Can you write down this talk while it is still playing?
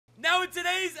Now, in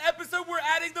today's episode, we're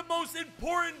adding the most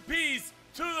important piece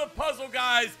to the puzzle,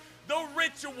 guys. The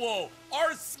ritual,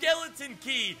 our skeleton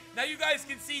key. Now, you guys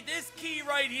can see this key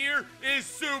right here is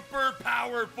super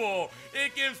powerful.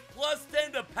 It gives plus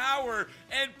 10 to power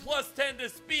and plus 10 to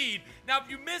speed. Now,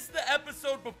 if you missed the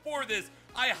episode before this,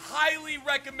 I highly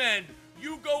recommend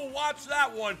you go watch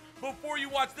that one before you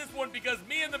watch this one, because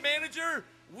me and the manager,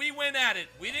 we went at it.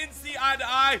 We didn't see eye to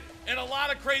eye, and a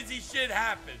lot of crazy shit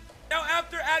happened. Now,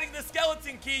 after adding the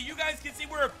skeleton key, you guys can see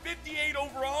we're a 58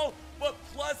 overall, but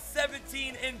plus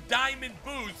 17 in diamond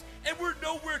boost, and we're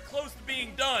nowhere close to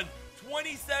being done.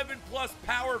 27 plus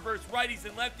power versus righties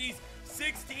and lefties,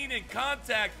 16 in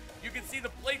contact. You can see the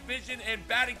plate vision and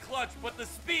batting clutch, but the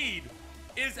speed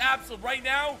is absolute. Right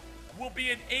now, we'll be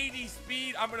an 80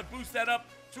 speed. I'm going to boost that up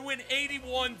to an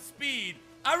 81 speed.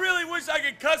 I really wish I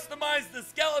could customize the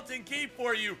skeleton key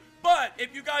for you, but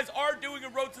if you guys are doing a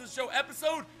Road to the Show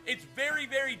episode, it's very,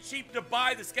 very cheap to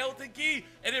buy the skeleton key,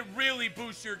 and it really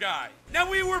boosts your guy. Now,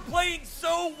 we were playing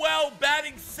so well,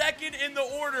 batting second in the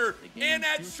order and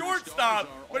at shortstop,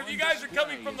 but if you guys are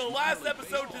coming from the last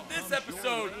episode to this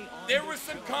episode, there was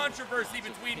some controversy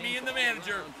between me and the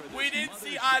manager. We didn't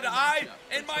see eye to eye,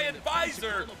 and my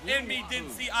advisor and me didn't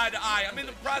see eye to eye. I'm in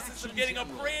the process of getting a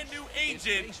brand new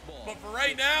agent, but for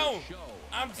right now,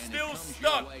 I'm still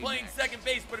stuck playing second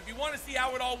base. But if you want to see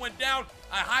how it all went down,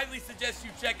 I highly suggest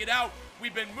you check it out.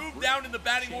 We've been moved down in the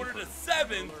batting order to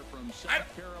 7th.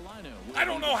 I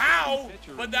don't know how,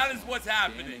 but that is what's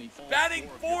happening. Batting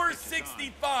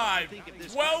 465,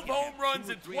 12 home runs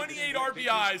and 28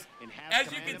 RBIs.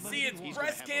 As you can see, it's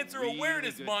Breast Cancer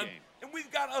Awareness Month, and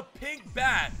we've got a pink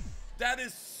bat. That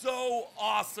is so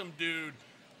awesome, dude.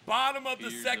 Bottom of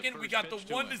the second, we got the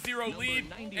 1-0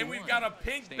 lead, and we've got a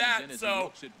pink bat,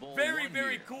 so very,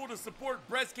 very cool to support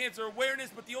breast cancer awareness,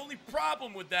 but the only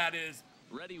problem with that is,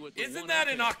 isn't that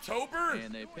in October?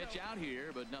 And they pitch out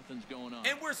here, but nothing's going on.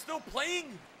 And we're still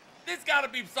playing? There's got to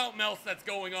be something else that's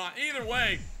going on. Either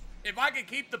way, if I can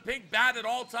keep the pink bat at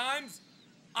all times,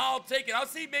 I'll take it. I'll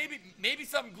see maybe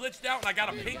something glitched out and I got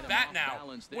a pink bat now,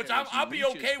 which I'll be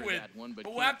okay with, but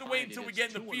we'll have to wait until we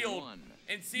get in the field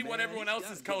and see what everyone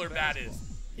else's color bat is.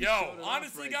 Yo,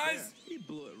 honestly, guys,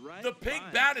 the pink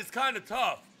bat is kind of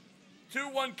tough.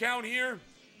 2-1 count here.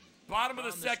 Bottom of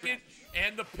the second,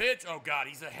 and the pitch. Oh, God,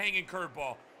 he's a hanging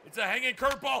curveball. It's a hanging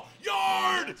curveball.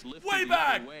 Yard! Way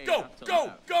back! Go,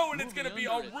 go, go! And it's going to be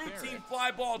a routine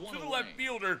fly ball to the left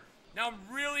fielder. Now, I'm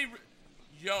really...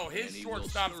 Yo, his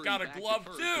shortstop's got a glove,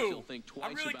 too.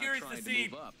 I'm really curious to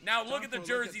see. Now, look at the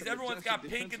jerseys. Everyone's got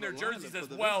pink in their jerseys as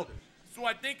well. So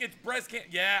I think it's breast cancer.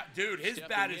 Yeah, dude, his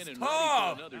bat is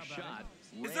tough.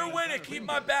 Is there a way to keep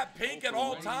my bat pink at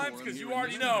all times? Because you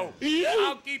already know.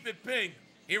 I'll keep it pink.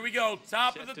 Here we go.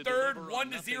 Top of the third,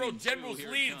 1-0 Generals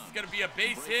lead. It's going to be a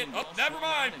base hit. Oh, never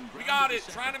mind. We got it.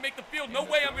 Trying to make the field. No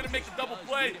way I'm going to make the double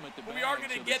play. But we are going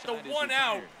to get the one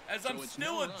out as I'm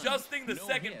still adjusting the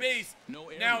second base.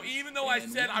 Now, even though I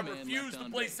said I refused to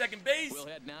play second base,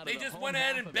 they just went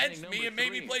ahead and benched me and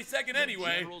made me play second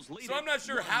anyway. So I'm not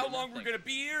sure how long we're going to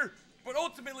be here. But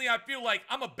ultimately, I feel like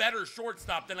I'm a better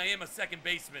shortstop than I am a second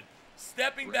baseman.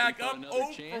 Stepping back up,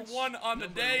 0 for 1 on the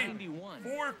day,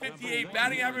 458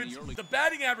 batting average. The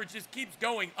batting average just keeps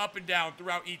going up and down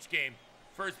throughout each game.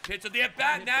 First pitch of the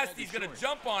at-bat, Nasty's going to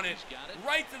jump on it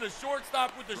right to the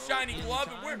shortstop with the shiny glove,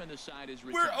 and we're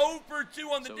 0 for 2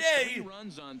 on the day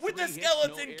with the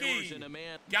skeleton key.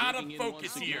 Gotta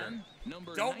focus here.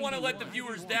 Don't want to let the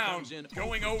viewers down,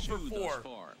 going 0 for 4.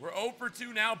 We're 0 for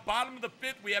 2 now, bottom of the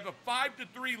 5th, we have a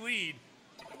 5-3 lead.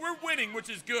 We're winning, which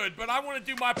is good, but I want to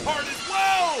do my part as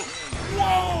well.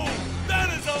 Whoa! That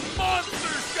is a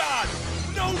monster shot.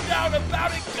 No doubt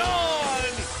about it, gone.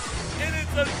 And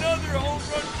it's another home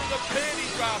run for the panty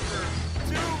dropper.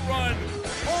 2-run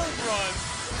home run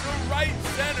to right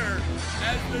center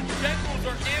as the Generals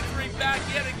are answering back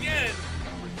yet again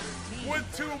with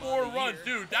 2 more runs.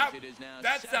 Dude,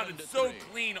 that sounded so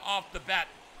clean off the bat.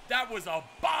 That was a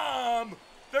bomb.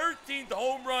 13th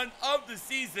home run of the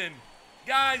season.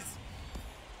 Guys,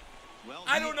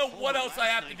 I don't know what else I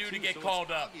have to do to get called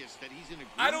up.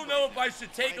 I don't know if I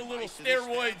should take a little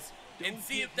steroids and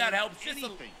see if that helps. Just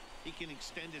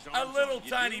a little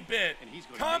tiny bit.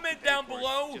 Comment down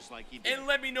below and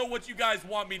let me know what you guys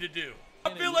want me to do.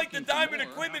 I feel like the diamond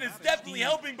equipment is definitely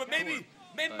helping, but maybe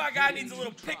my guy needs a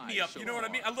little pick-me-up, you know what I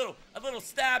mean? A little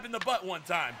stab in the butt one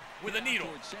time with a needle.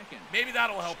 Maybe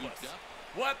that'll help us.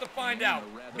 We'll have to find out.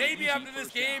 Maybe after this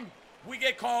game, we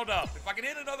get called up. If I can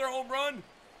hit another home run,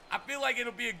 I feel like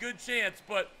it'll be a good chance,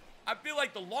 but I feel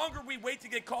like the longer we wait to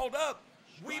get called up,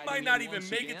 we might not even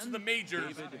make it to the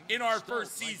majors in our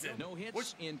first season,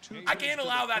 which I can't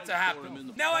allow that to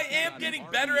happen. Now, I am getting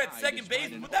better at second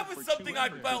base, but that was something I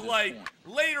felt like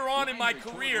later on in my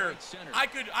career, I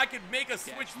could make a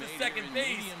switch to second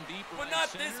base, but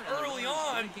not this early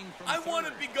on. I want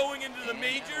to be going into the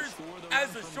majors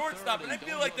as a shortstop, and I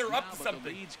feel like they're up to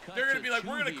something. They're going to be like,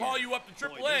 we're going to call you up to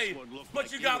AAA,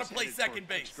 but you got to play second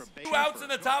base. 2 outs in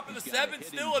the top of the 7th,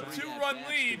 still a 2-run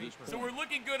lead, so we're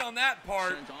looking good on that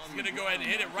part. He's going to go ahead and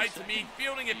hit it right to me,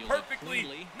 fielding it perfectly.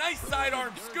 Nice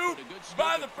sidearm scoop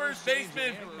by the first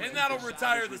baseman, and that'll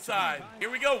retire the side.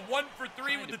 Here we go, 1 for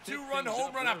 3 with the 2-run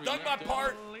home run. I've done my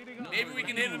part. Maybe we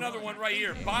can hit another one right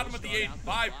here. Bottom of the 8th,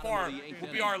 by far,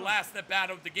 will be our last at-bat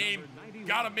of the game.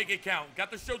 Gotta make it count.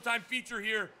 Got the Showtime feature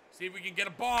here. See if we can get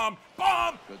a bomb.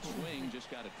 Bomb! Good swing, just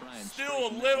gotta try and still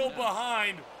a little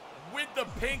behind with the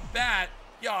pink bat.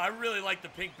 Yeah, I really like the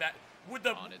pink bat. With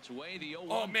the, on its way, the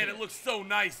oh man, it looks so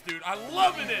nice, dude. I'm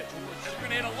loving it. And we're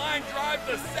gonna hit a line drive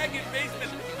to second baseman.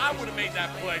 I would have made that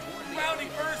play. Rounding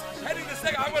first, heading to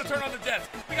second. I'm gonna turn on the jets.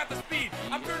 We got the speed.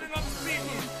 I'm turning on the speed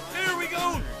move. There we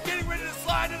go. Getting ready to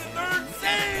slide into third.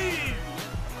 Save!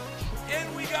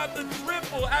 And we got the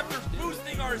triple after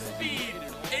boosting our speed.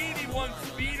 81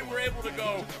 speed, and we're able to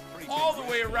go all the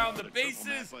way around the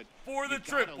bases for the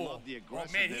triple. Oh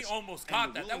man, he almost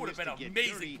caught that. That would have been an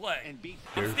amazing play.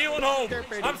 I'm stealing home.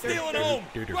 I'm stealing home.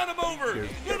 Run him over.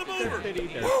 Run him over.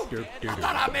 Woo! I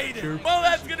thought I made it. Well,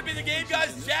 that's going to be the game,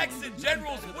 guys. Jackson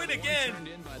Generals win again,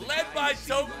 led by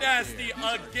Toke Nasty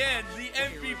again, the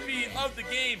MVP of the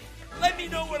game. Let me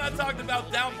know what I talked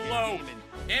about down below.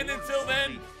 And until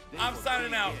then, I'm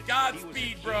signing out.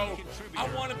 Godspeed, bro. I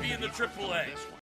want to be in the AAA.